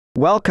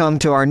Welcome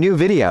to our new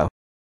video.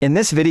 In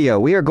this video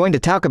we are going to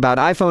talk about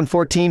iPhone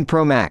 14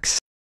 Pro Max.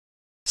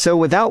 So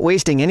without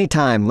wasting any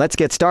time, let's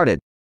get started.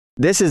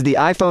 This is the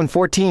iPhone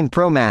 14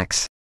 Pro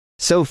Max.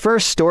 So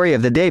first story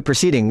of the day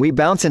proceeding, we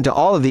bounce into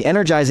all of the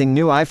energizing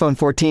new iPhone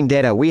 14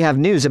 data. We have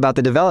news about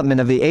the development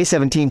of the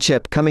A17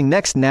 chip coming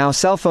next. Now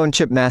cell phone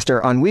chip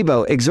master on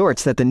Weibo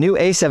exhorts that the new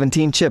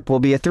A17 chip will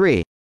be a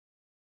 3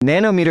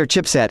 nanometer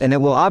chipset, and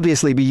it will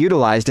obviously be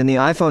utilized in the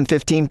iPhone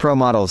 15 Pro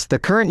models. The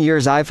current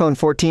year's iPhone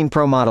 14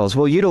 Pro models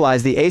will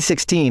utilize the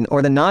A16,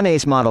 or the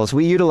non-Ace models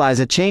we utilize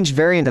a changed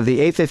variant of the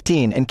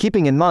A15, and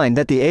keeping in mind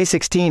that the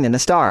A16 and the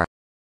Star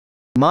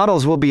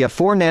models will be a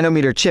 4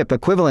 nanometer chip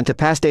equivalent to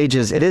past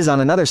ages. It is on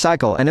another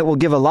cycle, and it will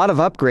give a lot of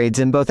upgrades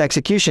in both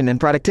execution and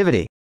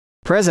productivity.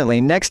 Presently,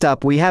 next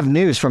up we have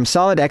news from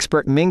Solid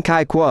expert Ming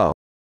Kai Kuo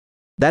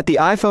that the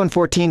iPhone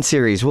 14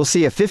 series will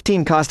see a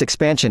 15 cost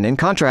expansion in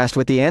contrast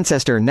with the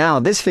ancestor. Now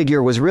this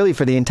figure was really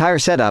for the entire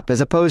setup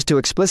as opposed to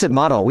explicit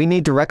model. We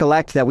need to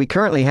recollect that we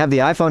currently have the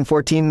iPhone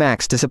 14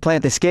 Max to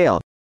supplant the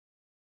scale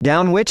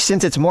down, which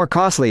since it's more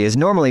costly is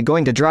normally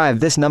going to drive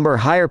this number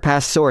higher.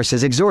 Past source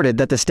is exhorted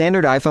that the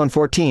standard iPhone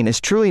 14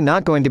 is truly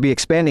not going to be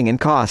expanding in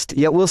cost,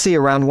 yet we'll see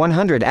around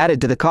 100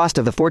 added to the cost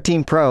of the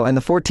 14 Pro and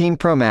the 14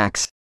 Pro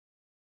Max.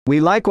 We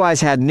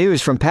likewise had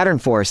news from Pattern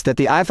Force that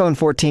the iPhone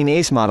 14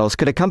 Ace models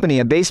could accompany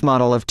a base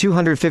model of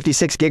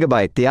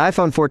 256GB. The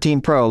iPhone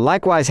 14 Pro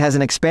likewise has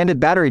an expanded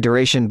battery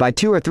duration by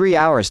 2 or 3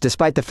 hours,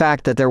 despite the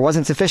fact that there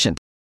wasn't sufficient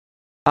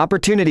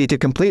opportunity to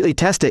completely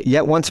test it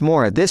yet. Once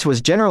more, this was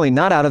generally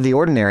not out of the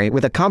ordinary.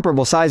 With a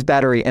comparable size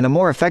battery and a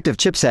more effective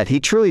chipset, he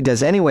truly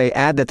does. Anyway,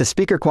 add that the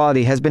speaker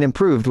quality has been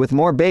improved with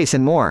more bass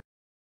and more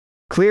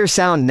clear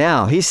sound.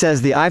 Now he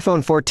says the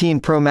iPhone 14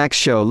 Pro Max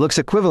show looks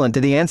equivalent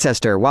to the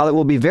ancestor, while it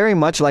will be very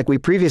much like we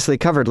previously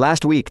covered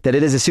last week, that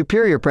it is a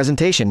superior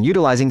presentation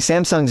utilizing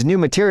Samsung's new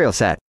material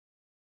set.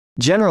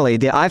 Generally,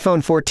 the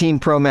iPhone 14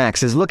 Pro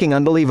Max is looking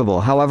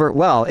unbelievable. However,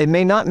 well, it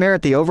may not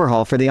merit the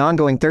overhaul for the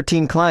ongoing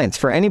 13 clients.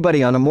 For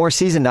anybody on a more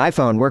seasoned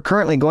iPhone, we're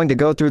currently going to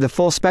go through the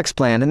full specs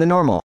plan and the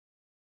normal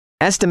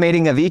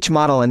estimating of each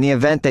model. In the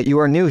event that you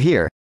are new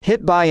here,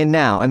 hit buy in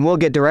now and we'll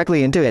get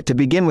directly into it. To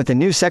begin with, the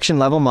new section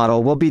level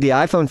model will be the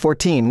iPhone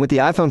 14. With the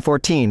iPhone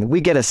 14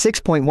 we get a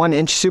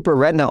 6.1-inch Super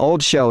Retina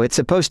OLED show. It's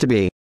supposed to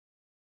be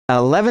a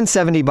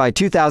 1170 by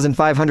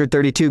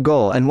 2532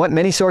 goal, and what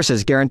many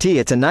sources guarantee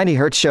it's a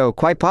 90Hz show.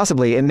 Quite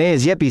possibly it may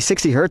as yet be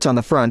 60Hz on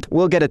the front.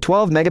 We'll get a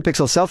 12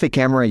 megapixel selfie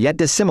camera, yet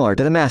dissimilar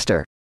to the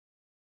master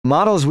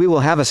models. We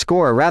will have a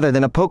score rather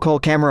than a poke hole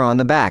camera on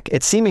the back.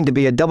 It's seeming to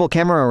be a double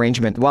camera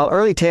arrangement, while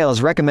early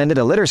tales recommended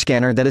a lidar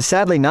scanner. That is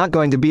sadly not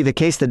going to be the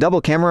case. The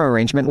double camera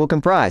arrangement will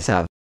comprise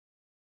of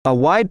a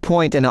wide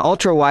point and an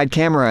ultra-wide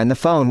camera, and the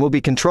phone will be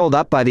controlled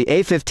up by the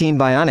A15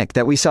 Bionic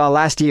that we saw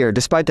last year,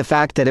 despite the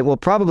fact that it will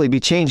probably be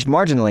changed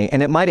marginally,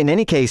 and it might in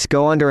any case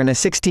go under an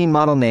A16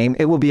 model name.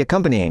 It will be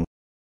accompanying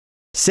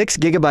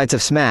 6GB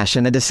of Smash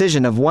and a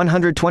decision of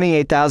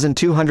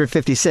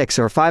 128,256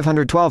 or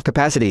 512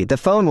 capacity. The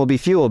phone will be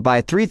fueled by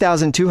a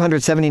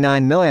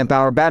 3,279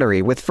 mAh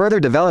battery with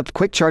further developed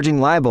quick charging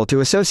liable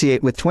to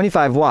associate with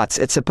 25 watts.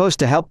 It's supposed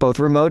to help both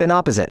remote and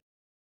opposite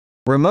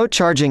remote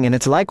charging, and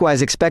it's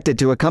likewise expected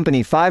to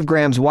accompany 5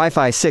 grams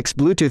Wi-Fi 6,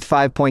 Bluetooth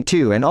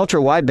 5.2 and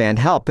ultra-wideband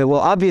help. It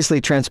will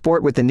obviously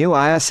transport with the new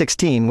iOS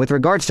 16. With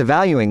regards to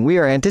valuing, we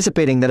are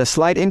anticipating that a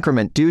slight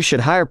increment due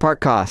should higher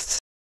part costs.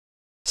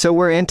 So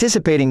we're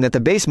anticipating that the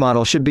base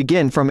model should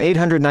begin from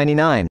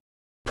 $899.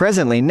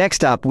 Presently,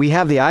 next up we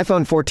have the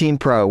iPhone 14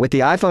 Pro. With the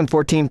iPhone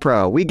 14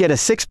 Pro we get a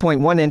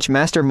 6.1-inch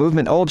master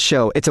movement OLED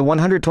show. It's a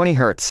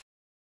 120Hz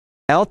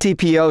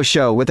LTPO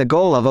show with a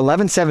goal of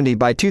 1170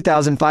 by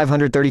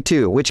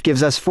 2532, which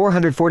gives us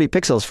 440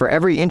 pixels for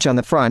every inch on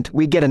the front.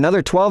 We get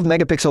another 12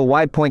 megapixel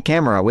wide point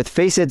camera with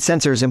Face ID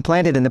sensors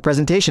implanted in the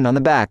presentation. On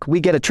the back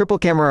we get a triple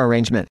camera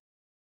arrangement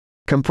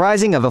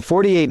comprising of a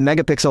 48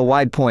 megapixel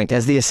wide point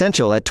as the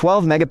essential, at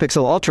 12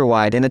 megapixel ultra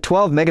wide and a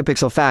 12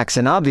 megapixel fax,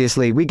 and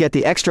obviously we get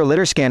the extra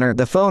lidar scanner.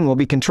 The phone will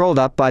be controlled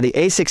up by the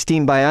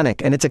A16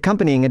 Bionic, and it's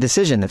accompanying a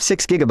decision of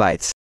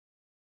 6GB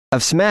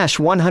of Smash,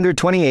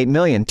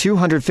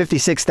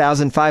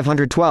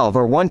 128,256,512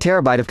 or 1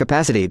 terabyte of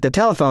capacity. The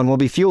telephone will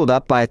be fueled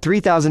up by a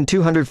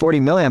 3,240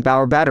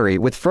 mAh battery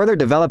with further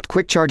developed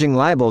quick charging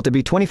liable to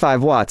be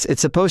 25 watts.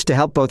 It's supposed to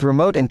help both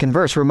remote and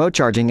converse remote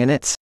charging, and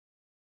it's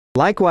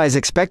likewise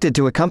expected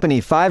to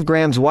accompany 5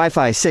 grams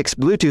Wi-Fi 6,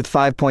 Bluetooth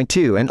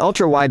 5.2 and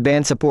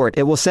ultra-wideband support.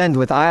 It will send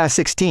with iOS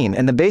 16,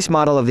 and the base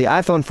model of the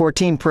iPhone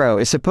 14 Pro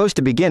is supposed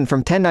to begin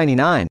from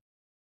 $1099.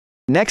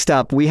 Next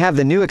up we have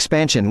the new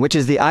expansion, which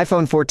is the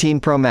iPhone 14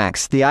 Pro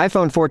Max. The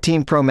iPhone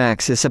 14 Pro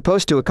Max is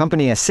supposed to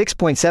accompany a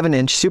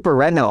 6.7-inch Super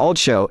Retina OLED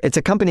show. It's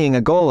accompanying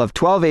a goal of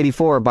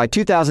 1284 by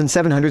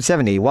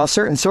 2770, while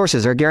certain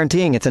sources are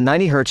guaranteeing it's a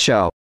 90Hz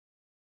show.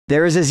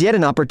 There is as yet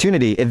an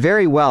opportunity. It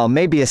very well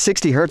may be a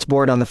 60Hz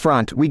board. On the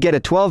front we get a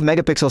 12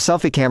 megapixel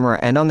selfie camera,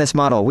 and on this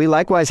model we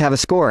likewise have a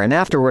score, and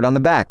afterward on the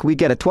back we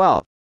get a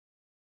 12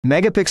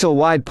 megapixel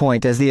wide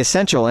point as the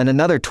essential and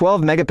another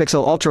 12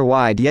 megapixel ultra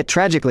wide, yet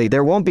tragically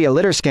there won't be a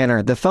lidar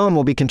scanner. The phone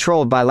will be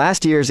controlled by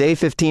last year's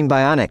A15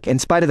 Bionic, in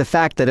spite of the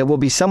fact that it will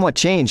be somewhat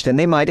changed and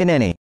they might in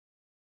any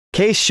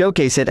case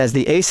showcase it as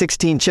the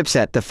A16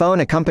 chipset. The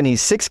phone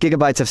accompanies 6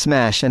 GB of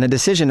smash and a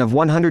decision of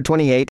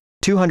 128,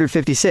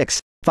 256,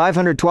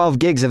 512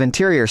 gigs of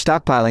interior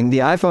stockpiling. The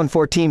iPhone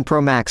 14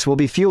 Pro Max will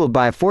be fueled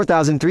by a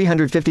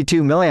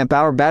 4352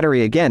 mAh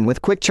battery, again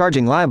with quick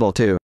charging, liable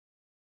to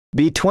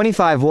be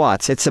 25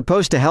 watts. It's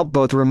supposed to help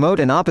both remote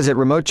and opposite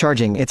remote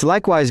charging. It's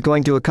likewise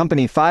going to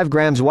accompany 5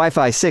 grams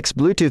Wi-Fi 6,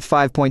 Bluetooth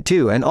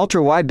 5.2 and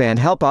ultra-wideband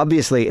help.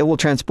 Obviously it will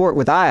transport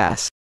with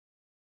iOS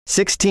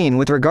 16.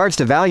 With regards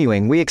to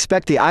valuing, we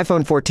expect the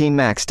iPhone 14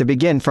 Max to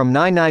begin from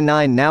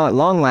 $999. Now at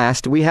long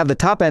last we have the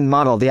top-end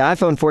model, the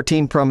iPhone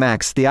 14 Pro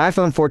Max. The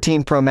iPhone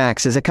 14 Pro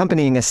Max is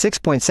accompanying a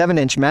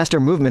 6.7-inch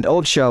master movement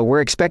OLED show. We're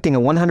expecting a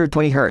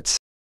 120 Hz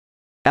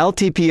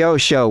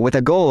LTPO show with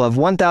a goal of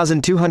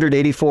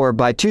 1284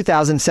 by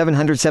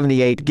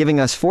 2778, giving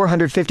us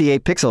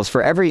 458 pixels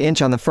for every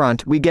inch on the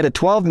front. We get a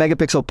 12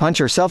 megapixel punch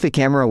or selfie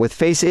camera with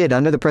Face ID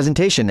under the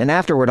presentation, and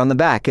afterward on the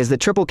back is the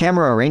triple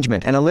camera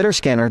arrangement and a lidar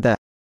scanner. The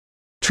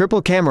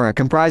triple camera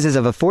comprises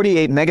of a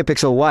 48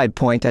 megapixel wide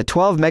point, a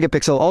 12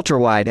 megapixel ultra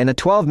wide and a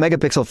 12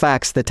 megapixel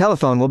fax. The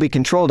telephone will be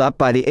controlled up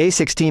by the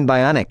A16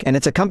 Bionic and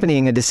it's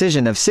accompanying a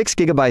decision of 6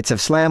 GB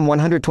of SLAM,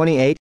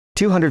 128,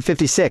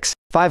 256,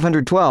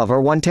 512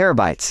 or 1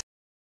 TB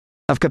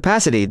of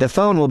capacity. The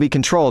phone will be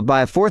controlled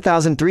by a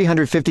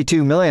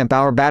 4352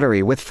 mAh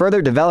battery with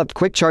further developed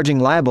quick charging,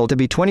 liable to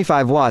be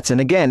 25 watts, and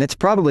again it's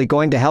probably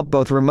going to help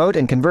both remote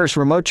and converse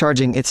remote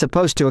charging. It's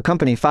supposed to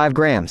accompany 5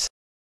 grams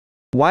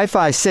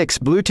Wi-Fi 6,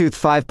 Bluetooth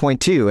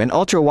 5.2 and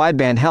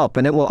ultra-wideband help,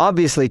 and it will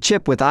obviously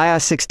chip with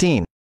iOS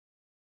 16.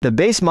 The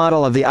base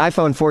model of the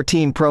iPhone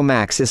 14 Pro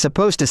Max is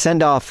supposed to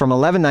send off from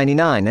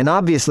 $1199, and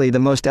obviously the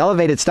most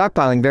elevated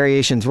stockpiling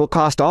variations will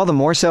cost all the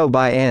more so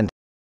by and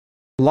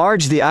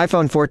large. The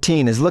iPhone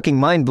 14 is looking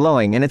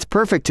mind-blowing and it's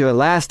perfect to at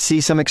last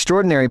see some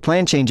extraordinary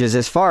plan changes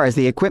as far as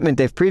the equipment.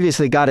 They've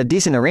previously got a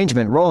decent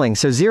arrangement rolling,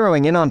 so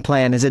zeroing in on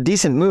plan is a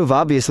decent move.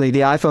 Obviously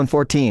the iPhone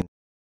 14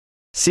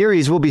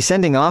 series will be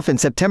sending off in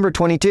September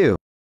 22.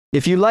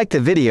 If you liked the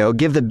video,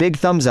 give the big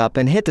thumbs up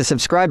and hit the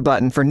subscribe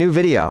button for new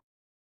video.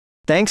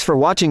 Thanks for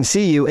watching.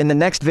 See you in the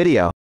next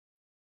video.